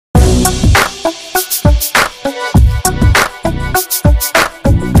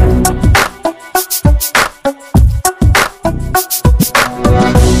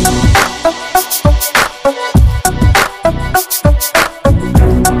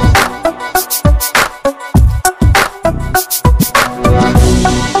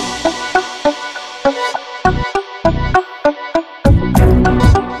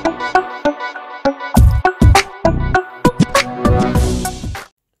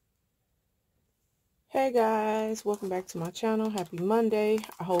Hey guys, welcome back to my channel. Happy Monday.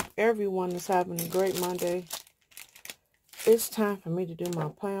 I hope everyone is having a great Monday. It's time for me to do my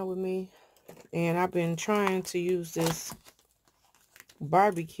plan with me. And I've been trying to use this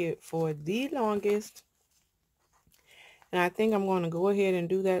Barbie kit for the longest. And I think I'm going to go ahead and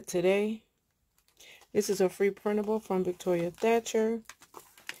do that today. This is a free printable from Victoria Thatcher.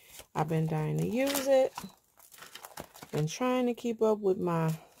 I've been dying to use it. Been trying to keep up with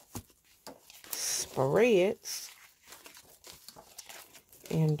my spreads.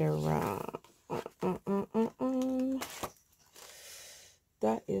 And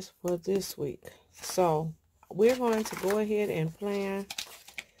that is for this week. So we're going to go ahead and plan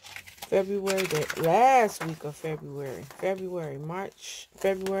February, the last week of February, March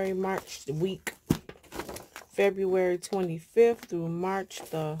the week, February 25th through March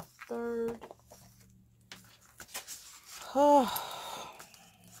the 3rd.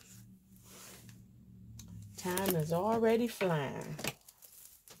 Time is already flying.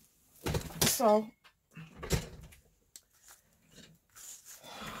 So,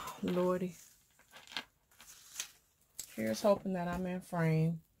 Lordy, here's hoping that I'm in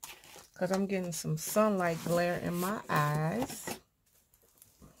frame, because I'm getting some sunlight glare in my eyes.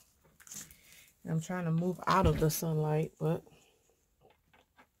 I'm trying to move out of the sunlight, but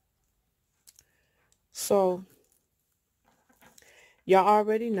so y'all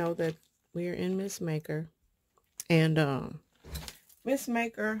already know that we're in Miss Maker, and Miss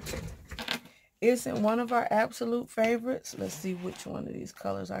Maker isn't one of our absolute favorites. Let's see which one of these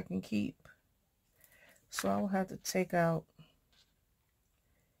colors I can keep. So I will have to take out,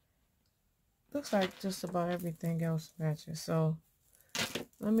 looks like just about everything else matches. So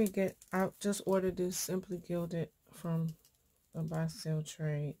let me get, I just ordered this Simply Gilded from a buy sell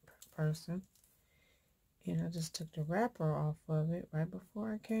trade person. And I just took the wrapper off of it right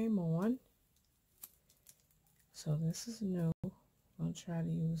before I came on. So this is new. I'm going to try to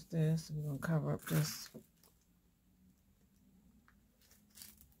use this. I'm going to cover up this.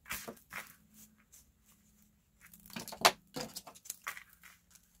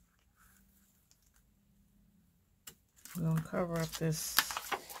 I'm going to cover up this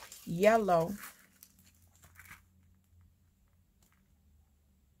yellow.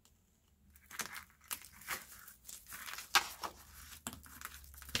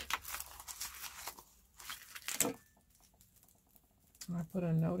 I put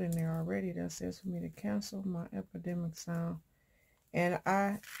a note in there already that says for me to cancel my epidemic sound. And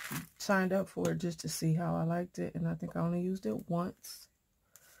I signed up for it just to see how I liked it. And I think I only used it once.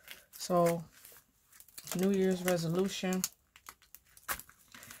 So, New Year's resolution.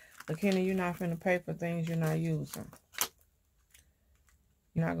 Lakina, you're not finna pay for things you're not using.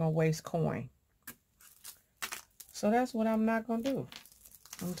 You're not going to waste coin. So that's what I'm not going to do.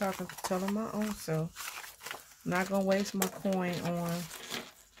 I'm telling my own self. I'm not going to waste my coin on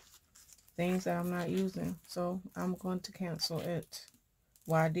things that I'm not using. So I'm going to cancel it.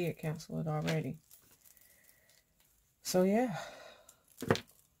 Well, I did cancel it already. So yeah.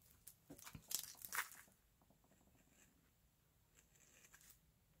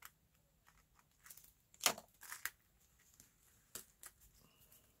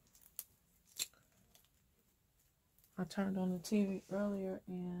 I turned on the TV earlier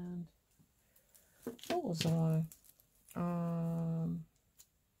and what was on?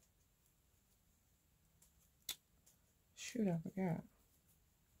 Shoot, I forgot.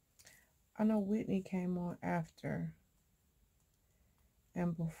 I know Whitney came on after.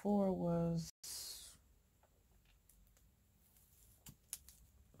 And before was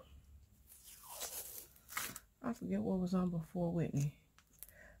I forget what was on before Whitney.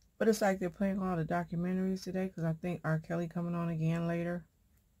 But it's like they're playing all the documentaries today, because I think R. Kelly coming on again later.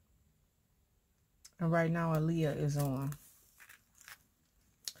 And right now Aaliyah is on.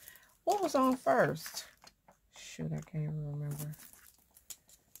 What was on first? Shoot, I can't even remember.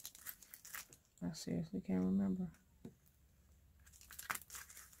 I seriously can't remember.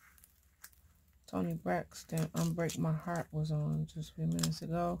 Tony Braxton, Unbreak My Heart was on just a few minutes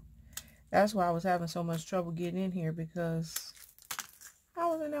ago. That's why I was having so much trouble getting in here, because I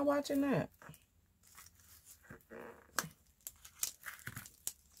was in there watching that.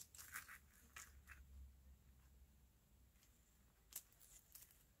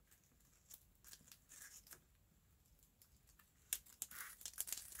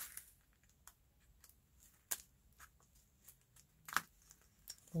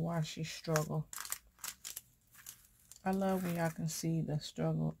 The washi struggle. I love when y'all can see the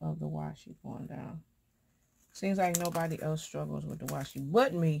struggle of the washi going down. Seems like nobody else struggles with the washi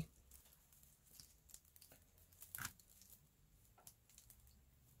but me.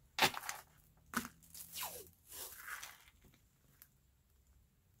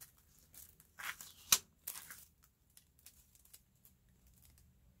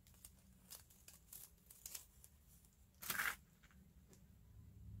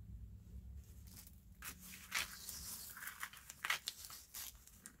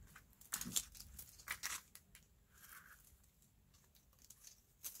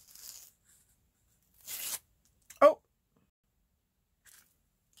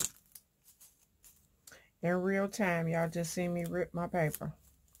 In real time, y'all just see me rip my paper.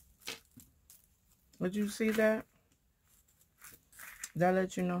 Did you see that? That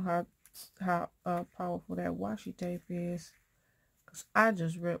let you know how powerful that washi tape is. Because I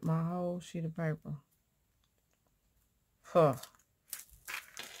just ripped my whole sheet of paper. Huh.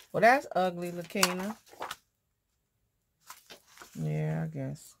 Well, that's ugly, Lakina. Yeah, I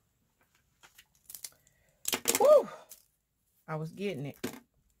guess. Woo! I was getting it.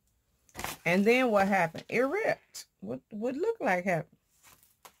 And then what happened? It ripped. What looked like happened?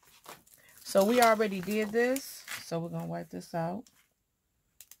 So we already did this. So we're going to wipe this out.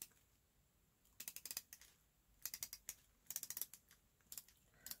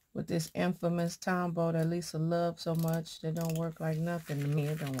 With this infamous Tombow that Lisa loves so much. That don't work like nothing to me.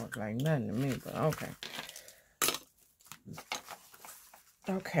 It don't work like nothing to me, but okay.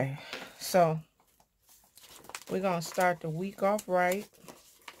 Okay, so we're going to start the week off right.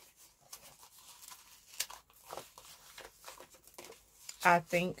 I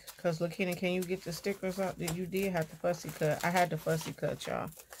think, because Lakina, can you get the stickers up? You did have the fussy cut. I had the fussy cut, y'all.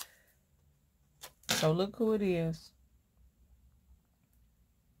 So look who it is.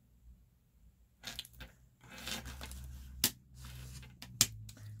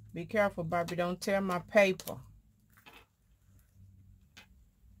 Be careful, Barbie. Don't tear my paper.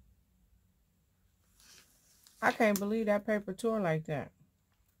 I can't believe that paper tore like that.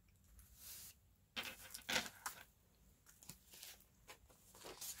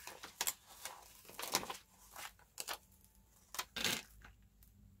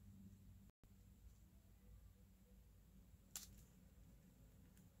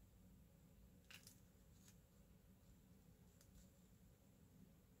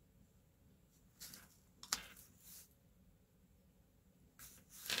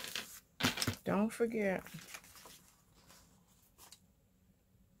 Don't forget.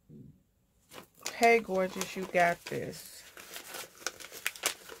 Hey, gorgeous, you got this.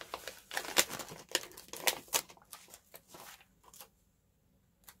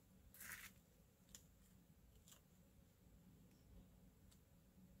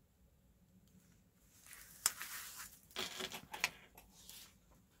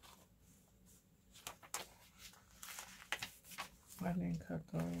 I didn't cut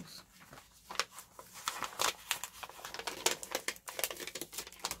those.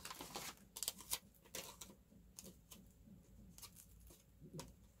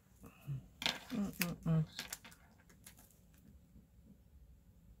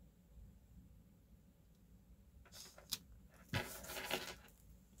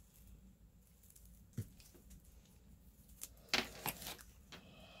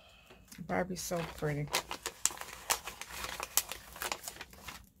 Barbie's so pretty.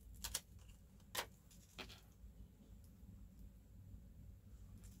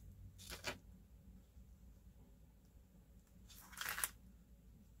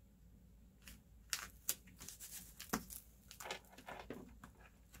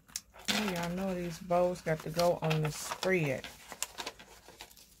 Oh, y'all know these bows got to go on the spread.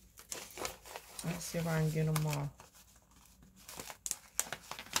 Let's see if I can get them all.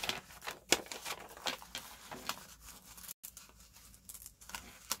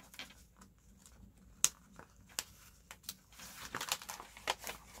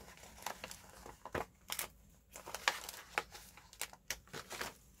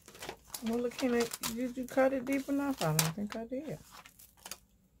 Well, looking at, did you cut it deep enough? I don't think I did.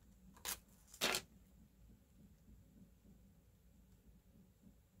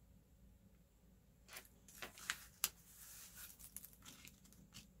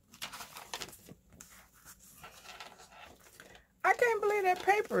 I can't believe that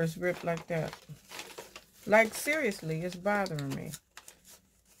paper is ripped like that. Like, seriously, it's bothering me.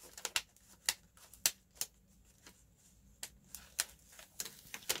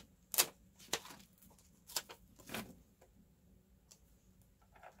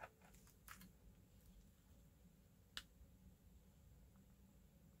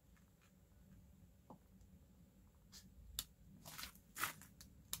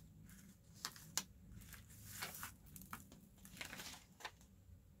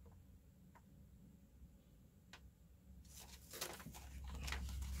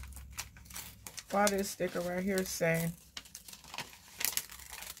 Why this sticker right here saying,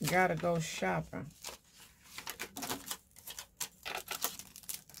 gotta go shopping.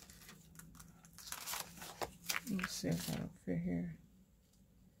 Let's see if that'll fit here.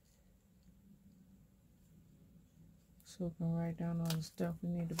 So we can write down all the stuff we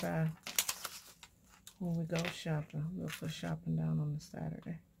need to buy when we go shopping. We'll put shopping down on the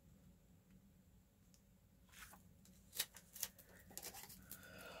Saturday.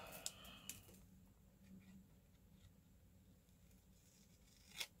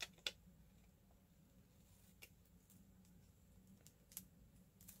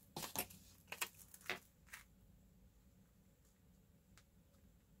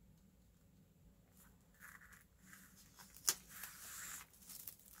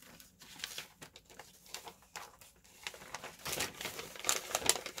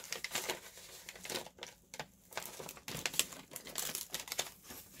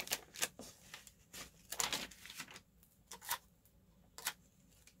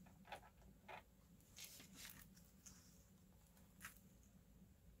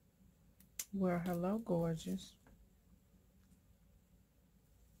 Well, hello, gorgeous.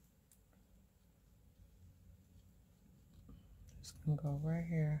 It's gonna go right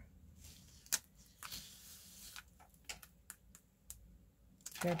here.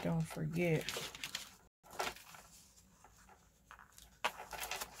 That don't forget.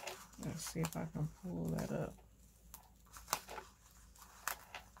 Let's see if I can pull that up.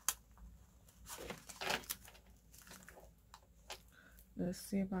 Let's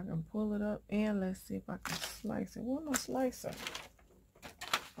see if I can pull it up, and let's see if I can slice it. Where's my slicer?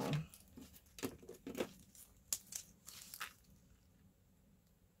 Oh.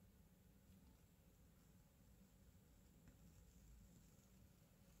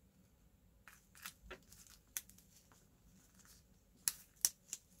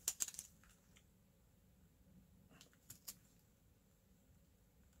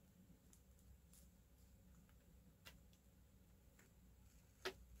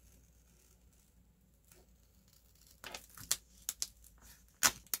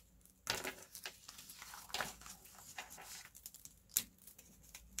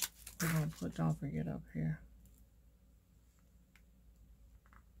 We're gonna put don't forget up here.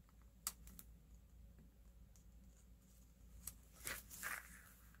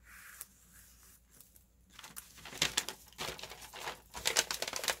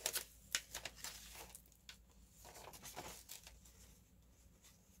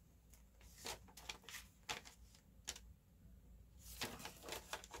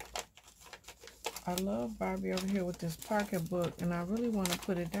 I love Barbie over here with this pocketbook, and I really want to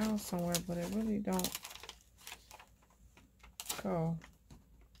put it down somewhere, but it really don't go.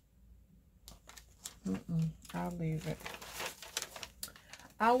 I'll leave it.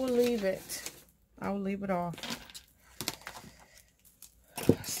 I will leave it. I will leave it off.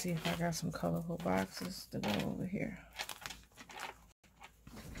 Let's see if I got some colorful boxes to go over here.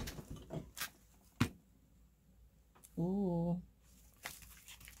 Ooh.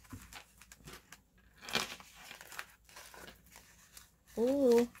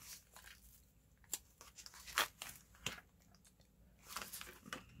 Ooh.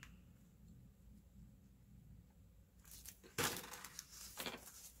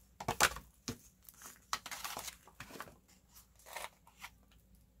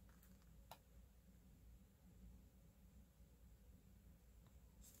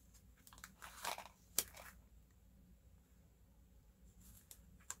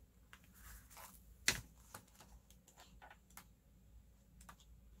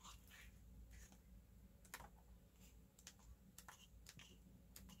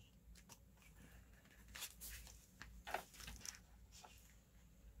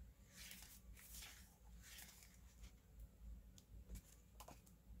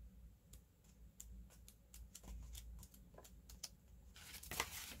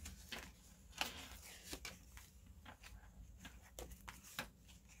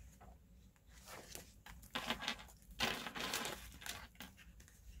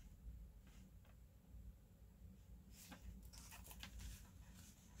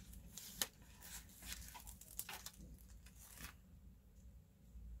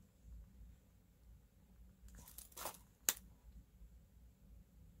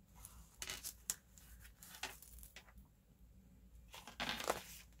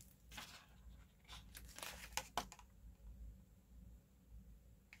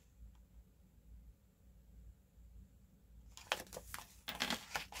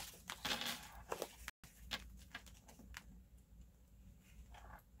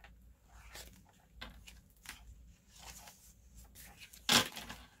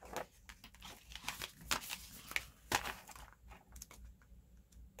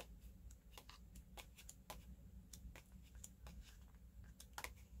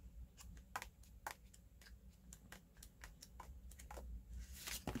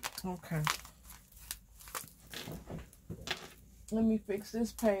 Okay. Let me fix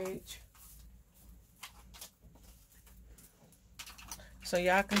this page. So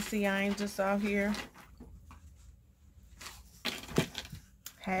y'all can see I ain't just out here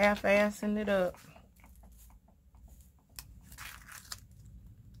half-assing it up.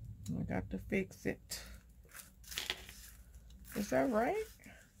 I got to fix it. Is that right?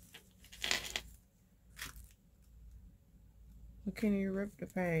 Or can you rip the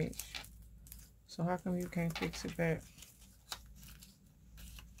page? So how come you can't fix it back?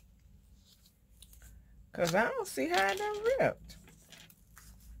 Because I don't see how it done ripped.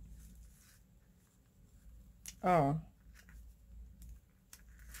 Oh.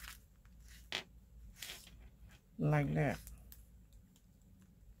 Like that.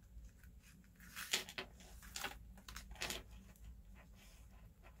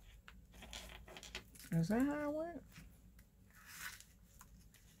 Is that how it went?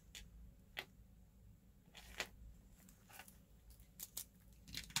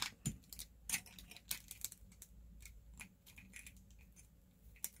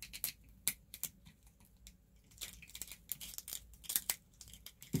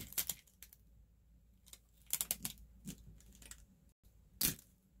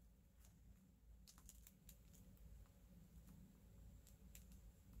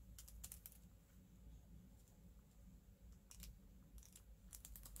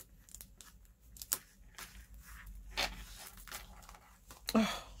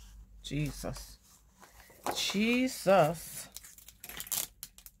 Oh, Jesus. Jesus.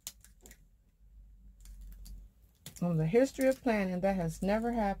 On the history of planning, that has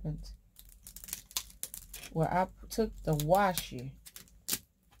never happened. Where I took the washi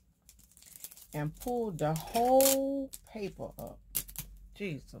and pulled the whole paper up.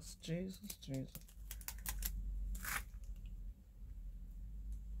 Jesus, Jesus, Jesus.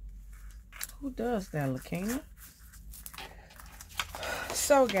 Who does that, Lakina?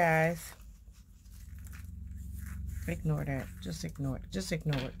 So, guys, ignore that. Just ignore it. Just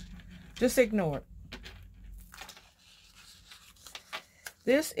ignore it. Just ignore it.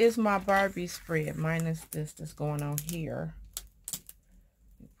 This is my Barbie spread, minus this that's going on here.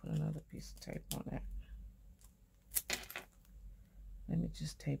 Let me put another piece of tape on that. Let me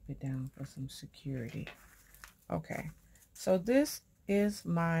just tape it down for some security. Okay, so this is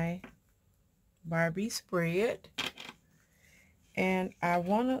my Barbie spread. And I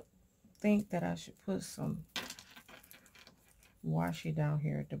want to think that I should put some washi down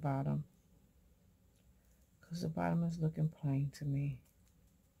here at the bottom, because the bottom is looking plain to me.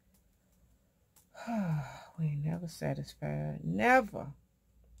 We ain't never satisfied. Never.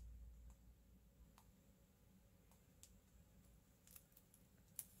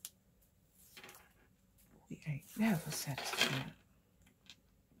 We ain't never satisfied.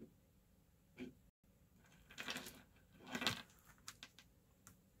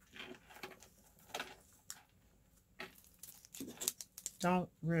 Don't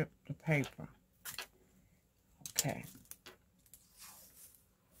rip the paper. Okay.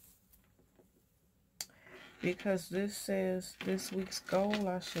 Because this says this week's goal,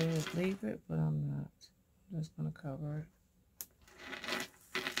 I should leave it, but I'm not. I'm just going to cover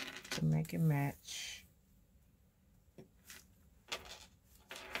it to make it match.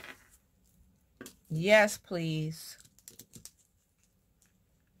 Yes, please.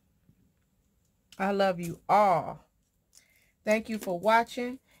 I love you all. Thank you for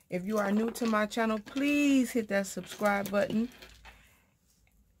watching. If you are new to my channel, please hit that subscribe button.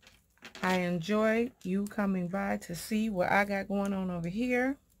 I enjoy you coming by to see what I got going on over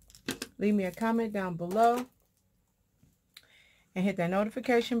here. Leave me a comment down below. And hit that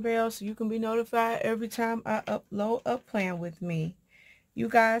notification bell so you can be notified every time I upload a plan with me. You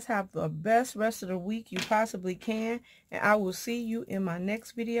guys have the best rest of the week you possibly can. And I will see you in my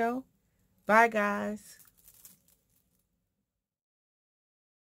next video. Bye, guys.